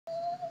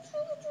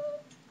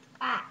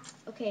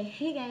Okay,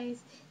 hey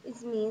guys,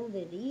 it's me,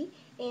 Liddy,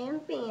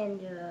 and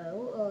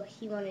Bando. Oh,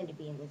 he wanted to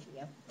be in the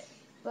video,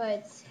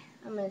 but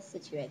I'm gonna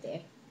sit you right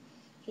there.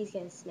 He's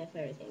gonna sniff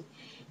everything.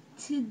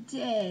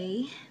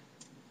 Today,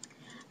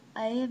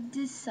 I have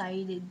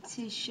decided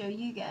to show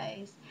you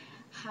guys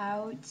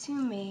how to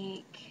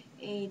make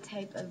a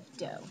type of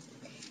dough.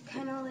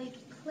 Kind of like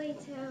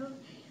Play-Doh,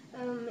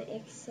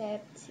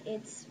 except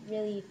it's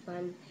really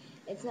fun.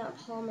 It's not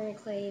polymer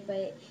clay,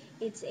 but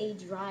it's a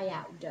dry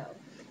out dough.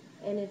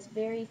 And it's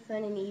very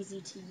fun and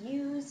easy to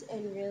use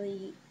and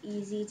really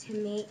easy to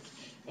make,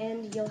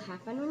 and you'll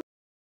have fun.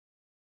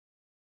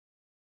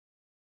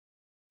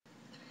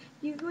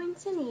 You're going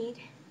to need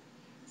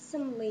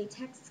some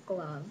latex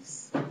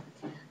gloves.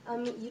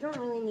 You don't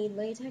really need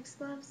latex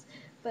gloves,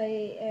 but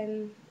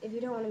if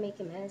you don't want to make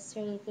a mess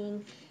or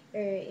anything,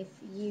 or if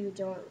you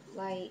don't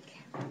like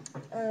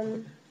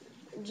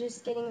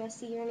just getting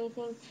messy or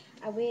anything,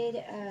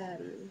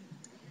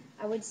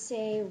 I would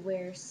say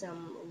wear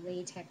some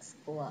latex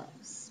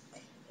gloves.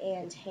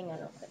 And hang on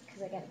real quick,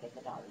 because I gotta get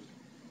the doggy.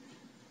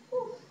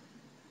 Whew.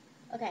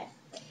 Okay,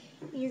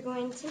 you're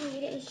going to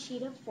need a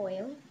sheet of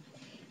foil.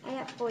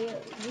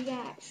 We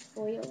got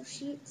foil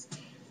sheets,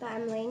 but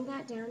I'm laying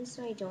that down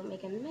so I don't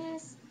make a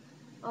mess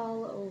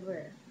all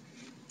over.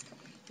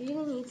 You're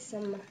gonna need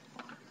some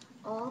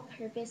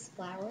all-purpose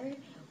flour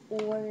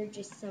or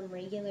just some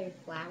regular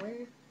flour.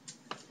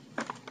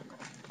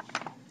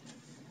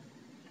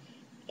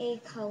 A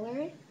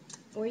color,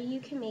 or you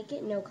can make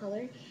it no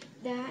color.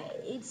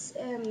 It's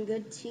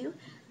good too,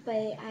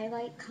 but I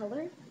like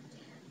color.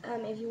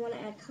 If you want to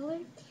add color,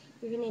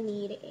 you're going to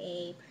need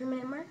a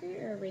permanent marker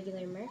or a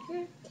regular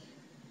marker.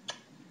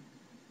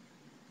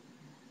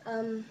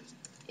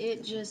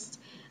 It just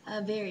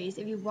varies.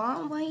 If you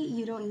want white,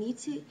 you don't need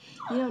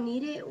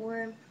it, or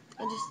it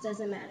just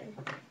doesn't matter.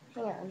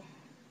 Hang on.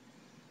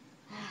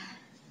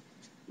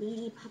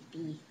 Needy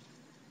puppy.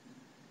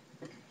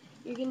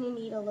 You're going to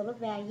need a little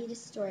baggie to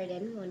store it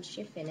in once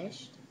you're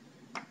finished.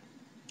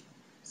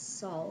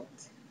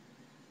 Salt.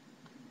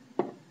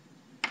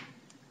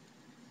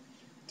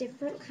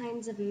 Different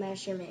kinds of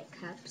measurement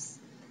cups.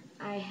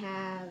 I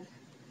have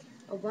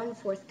a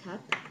 1/4 cup,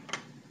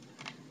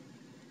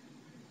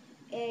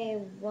 a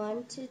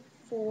 1 to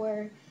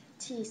 4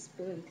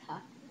 teaspoon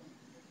cup.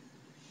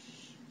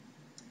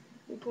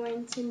 You're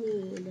going to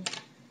need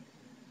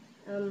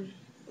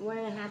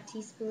 1.5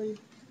 teaspoon,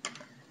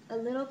 a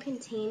little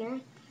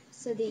container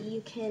so that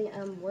you can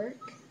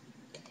work,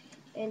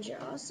 and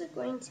you're also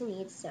going to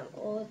need some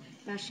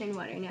old-fashioned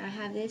water. Now I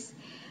have this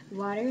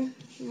water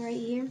right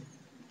here.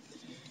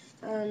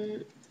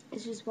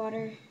 It's just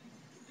water.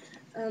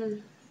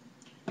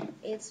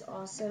 It's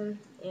awesome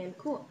and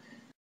cool.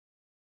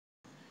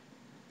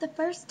 The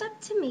first step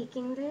to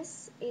making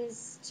this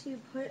is to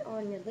put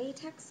on your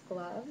latex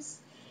gloves,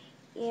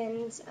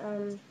 and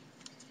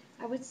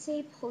I would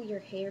say pull your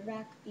hair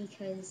back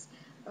because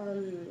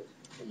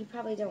you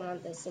probably don't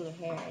want this in your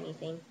hair or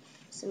anything,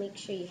 so make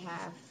sure you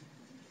have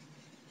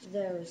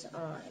those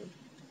on.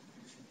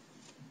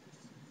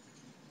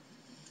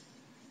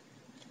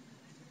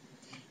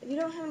 If you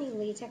don't have any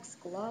latex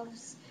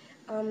gloves,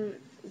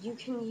 you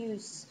can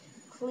use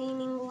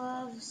cleaning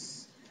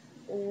gloves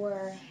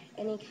or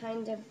any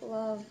kind of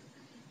glove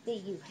that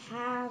you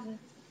have,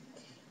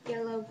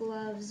 yellow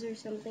gloves or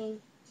something.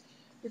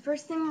 The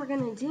first thing we're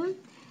going to do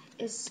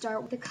is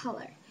start with the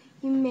color.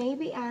 You may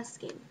be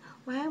asking,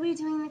 why are we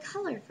doing the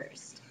color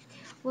first?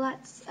 Well,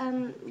 that's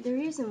the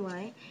reason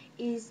why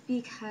is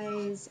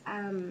because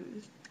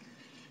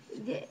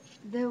it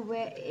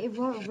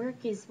won't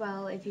work as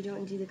well if you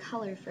don't do the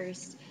color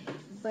first,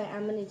 but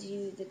I'm going to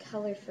do the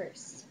color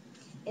first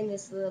in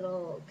this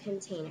little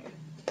container.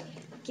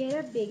 Get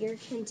a bigger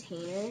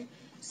container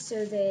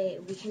so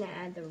that we can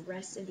add the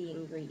rest of the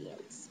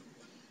ingredients.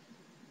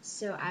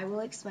 So I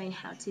will explain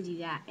how to do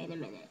that in a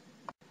minute.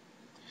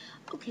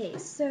 Okay,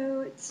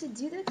 so to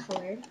do the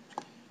color,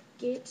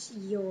 get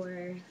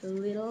your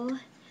little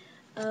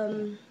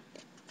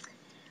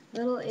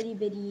itty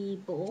bitty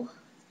bowl,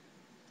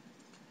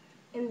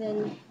 and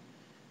then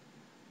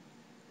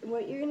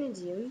what you're gonna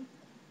do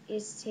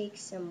is take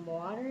some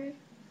water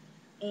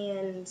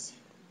and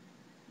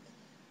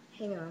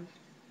hang on.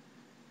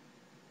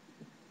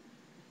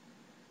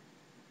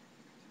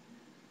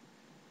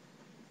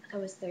 I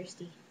was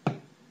thirsty.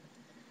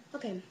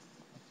 Okay.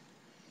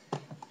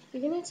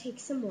 You're gonna take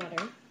some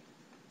water.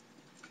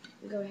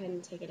 Go ahead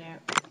and take it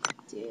out.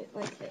 Do it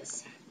like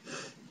this.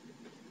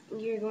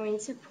 You're going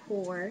to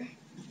pour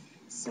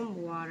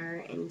some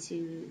water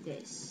into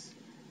this.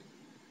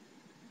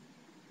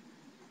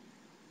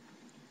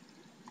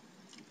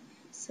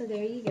 So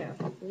there you go.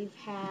 We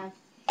have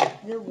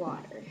the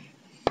water.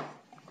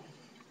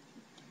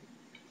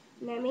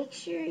 Now make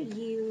sure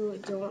you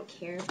don't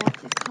care about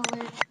the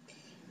color.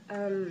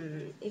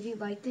 If you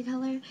like the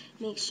color,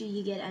 make sure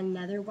you get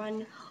another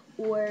one,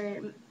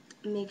 or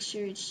make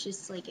sure it's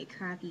just like a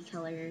crappy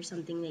color or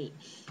something that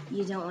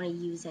you don't want to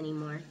use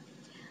anymore.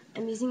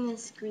 I'm using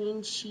this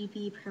green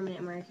Sheepy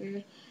permanent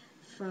marker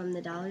from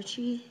the Dollar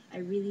Tree. I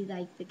really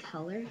like the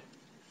color.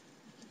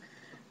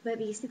 But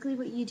basically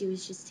what you do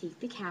is just take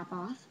the cap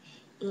off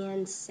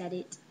and set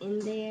it in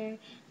there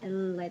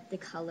and let the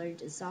color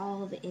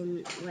dissolve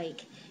and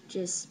like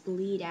just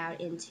bleed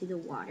out into the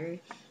water,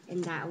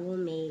 and that will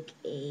make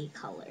a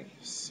color.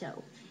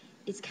 So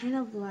it's kind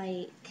of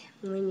like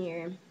when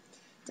you're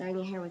dyeing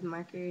your hair with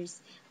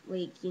markers,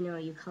 like, you know,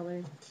 you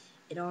color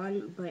it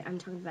on, but I'm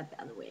talking about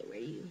the other way where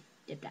you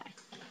dip dye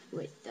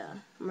with the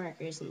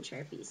markers and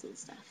Sharpies and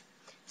stuff.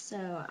 So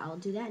I'll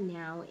do that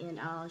now, and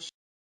I'll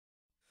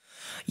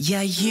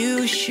Yeah,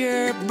 you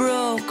sure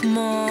broke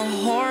my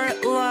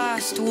heart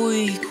last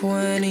week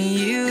when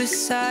you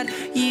said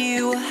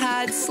you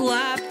had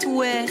slept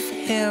with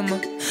him.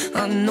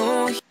 I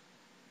know.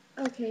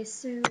 Okay,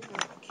 so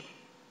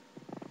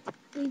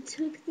I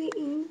took the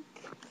ink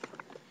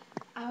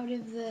out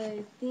of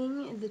the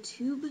thing, the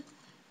tube,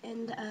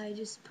 and I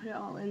just put it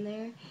all in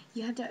there.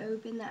 You have to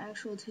open the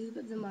actual tube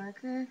of the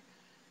marker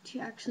to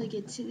actually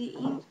get to the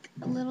ink,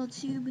 a little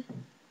tube,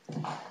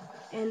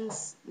 and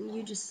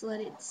you just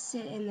let it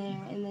sit in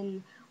there, and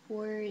then,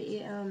 or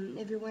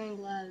if you're wearing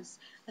gloves,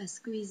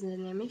 squeeze it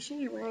in there. Make sure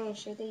you're wearing a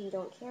shirt that you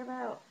don't care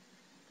about.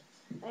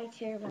 I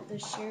care about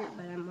this shirt,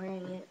 but I'm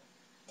wearing it.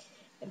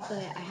 But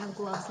I have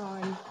gloves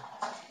on.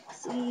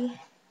 See,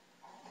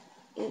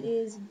 it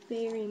is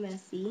very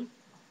messy.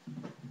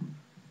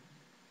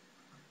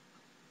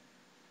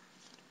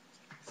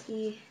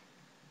 See,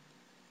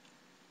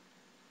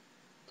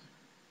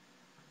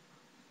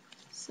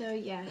 so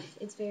yeah,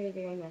 it's very,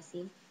 very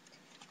messy.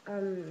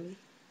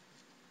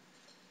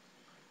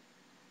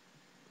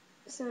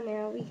 So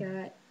now we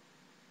got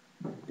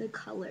the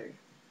color.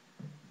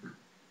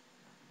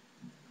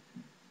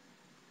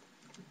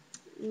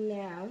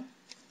 Now,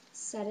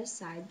 set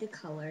aside the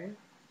color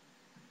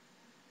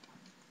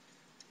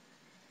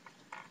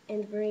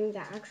and bring the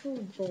actual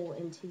bowl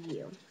into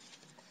view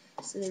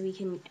so that we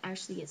can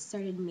actually get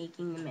started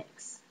making the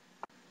mix.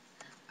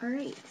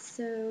 Alright,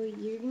 so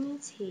you're going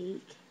to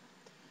take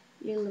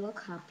your little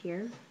cup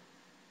here,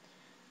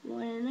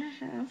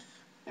 1.5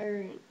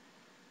 or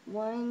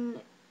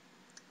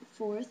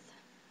 1/4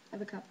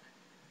 of a cup,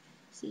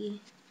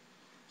 see,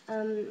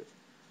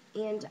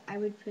 and I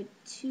would put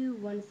 2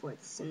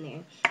 1/4s in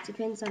there.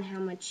 Depends on how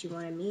much you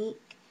want to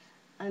make.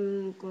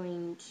 I'm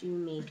going to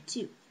make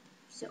 2,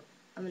 so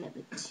I'm going to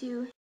put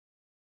 2.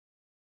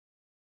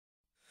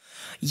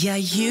 Yeah,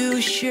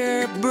 you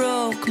sure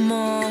broke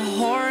my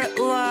heart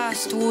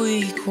last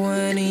week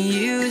when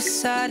you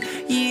said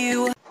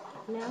you.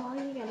 Now all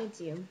you gotta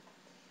do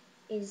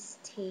is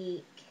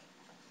take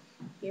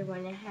your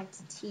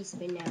 1.5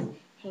 teaspoon. Now,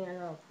 hang on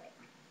real quick.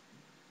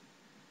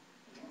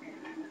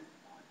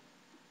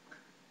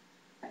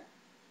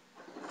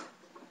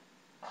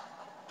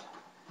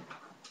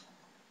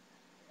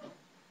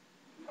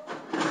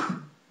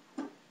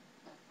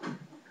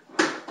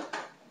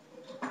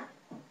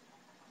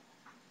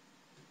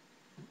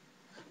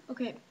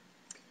 Okay,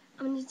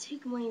 I'm going to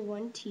take my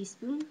 1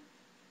 teaspoon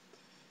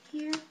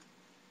here.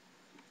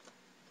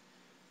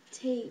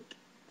 Take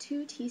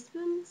 2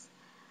 teaspoons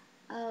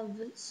of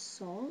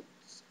salt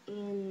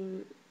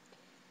and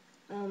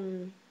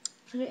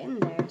put it in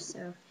there.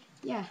 So,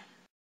 yeah.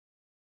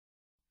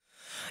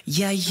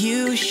 Yeah,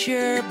 you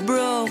sure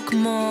broke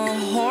my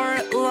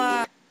heart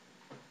last.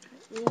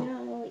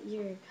 Now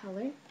your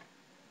color.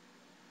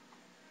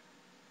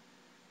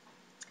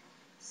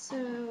 So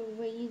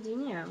what you do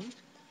now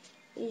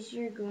is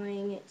you're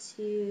going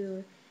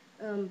to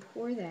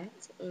pour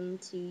that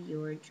into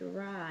your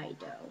dry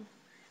dough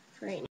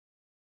right now.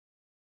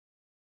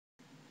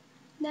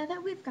 Now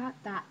that we've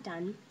got that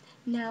done,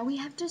 now we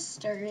have to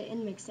stir it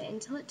and mix it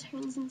until it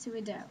turns into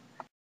a dough.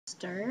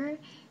 Stir,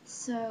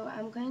 so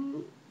I'm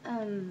going,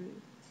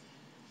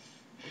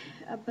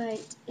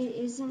 but it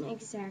isn't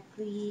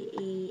exactly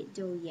a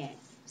dough yet.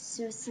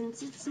 So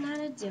since it's not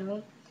a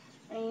dough,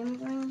 I am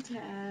going to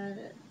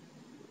add,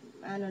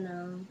 I don't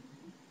know,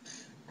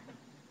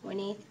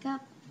 1/8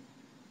 cup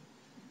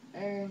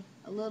or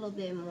a little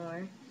bit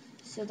more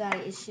so that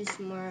it's just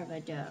more of a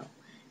dough,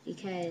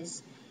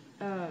 because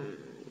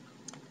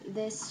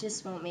this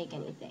just won't make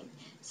anything.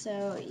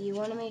 So you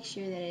want to make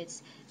sure that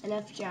it's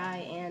enough dry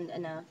and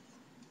enough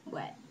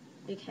wet,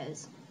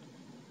 because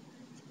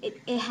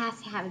it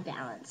has to have a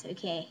balance,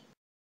 okay?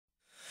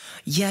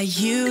 Yeah,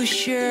 you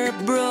sure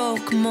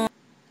broke my.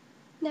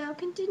 Now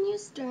continue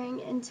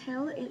stirring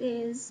until it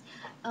is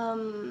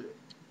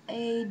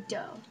a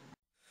dough.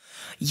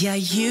 Yeah,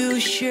 you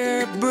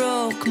sure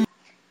broke.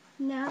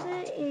 Now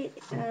that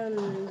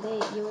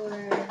that your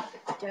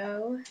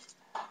dough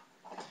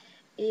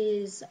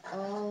is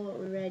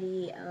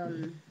already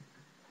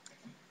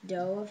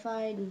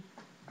doughified,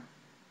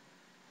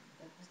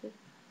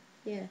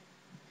 yeah.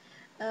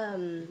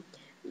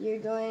 You're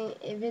going,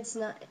 if it's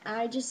not,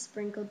 I just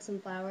sprinkled some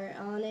flour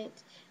on it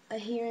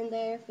here and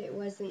there if it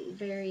wasn't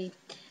very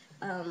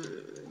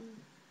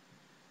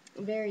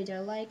very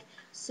dough-like.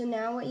 So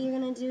now what you're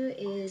going to do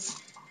is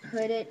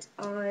put it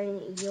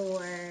on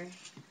your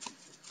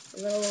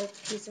little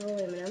piece of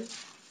aluminum.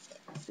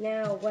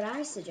 Now what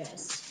I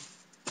suggest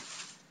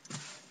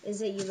is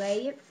that you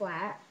lay it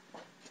flat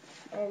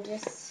and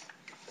just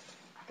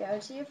go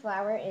to your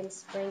flour and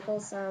sprinkle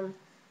some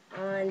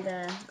on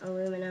the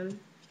aluminum,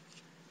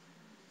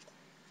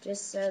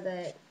 just so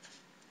that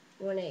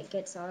when it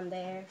gets on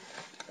there,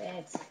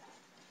 that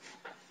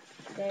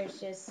there's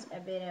just a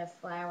bit of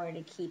flour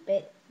to keep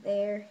it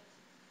there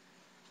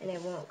and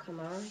it won't come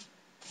on.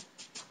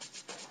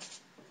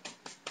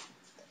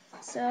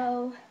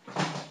 So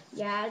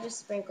yeah, I just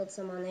sprinkled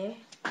some on there,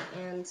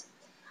 and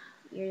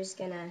you're just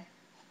gonna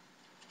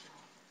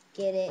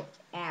get it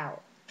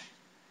out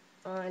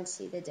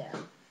onto the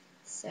dough.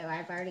 So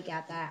I've already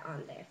got that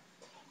on there.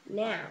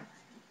 Now,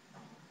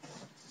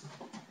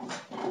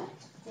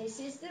 this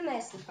is the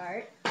messy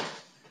part.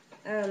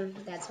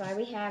 That's why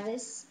we have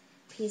this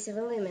piece of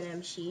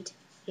aluminum sheet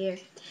here.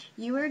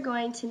 You are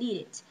going to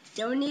knead it.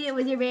 Don't knead it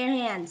with your bare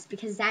hands,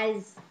 because that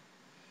is,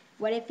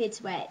 what if it's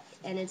wet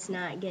and it's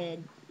not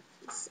good?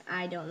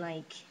 I don't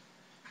like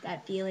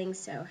that feeling,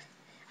 so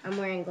I'm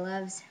wearing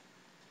gloves.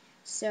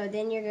 So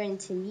then you're going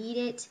to knead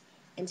it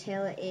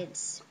until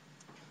it's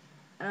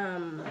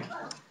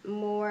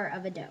more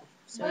of a dough.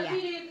 So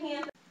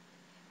yeah.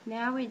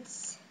 Now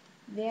it's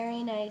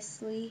very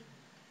nicely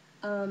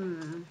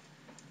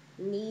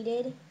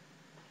kneaded.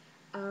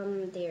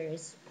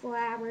 There's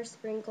flour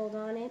sprinkled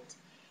on it,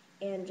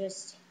 and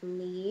just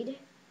knead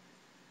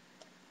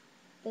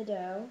the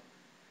dough.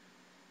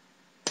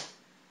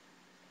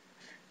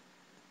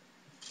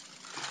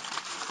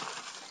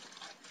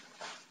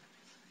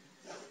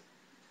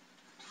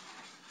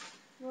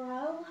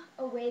 Throw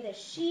away the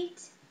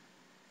sheet,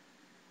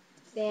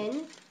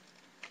 then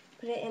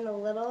put it in a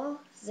little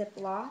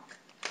Ziploc,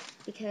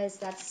 because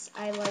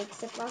I like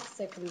Ziplocs,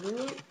 they're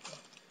convenient,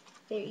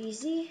 they're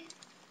easy,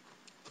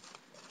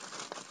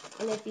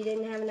 and if you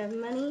didn't have enough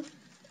money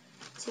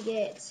to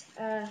get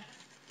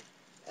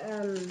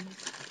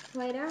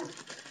Play-Doh,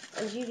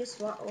 and you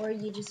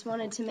just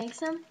wanted to make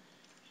some,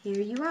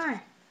 here you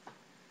are.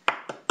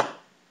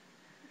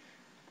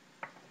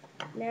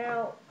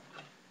 Now,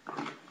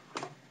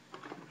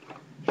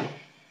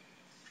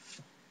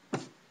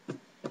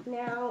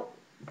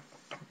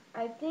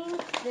 I think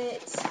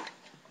that,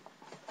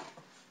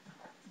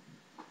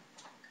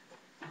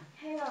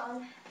 hang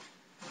on,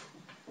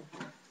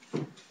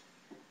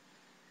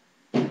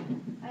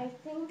 I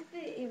think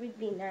that it would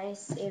be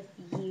nice if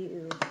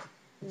you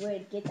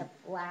would get the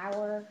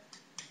flour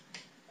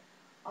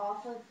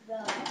off of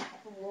the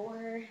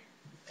floor,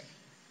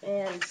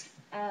 and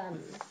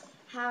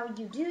how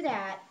you do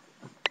that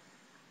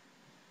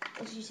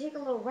is you take a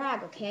little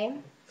rag, okay,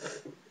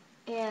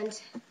 and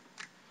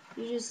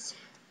you just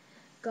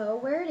go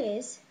where it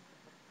is,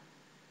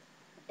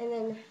 and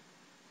then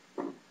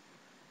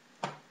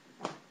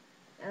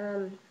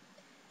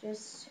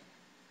just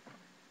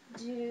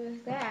do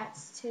that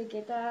to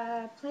get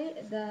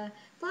the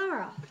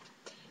flour off.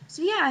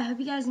 So yeah, I hope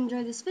you guys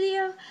enjoyed this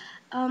video.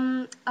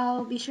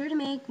 I'll be sure to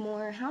make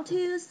more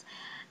how-tos,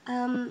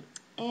 and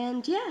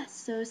yeah,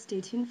 so stay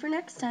tuned for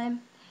next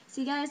time.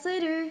 See you guys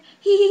later.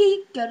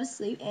 Go to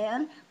sleep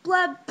and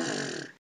blub.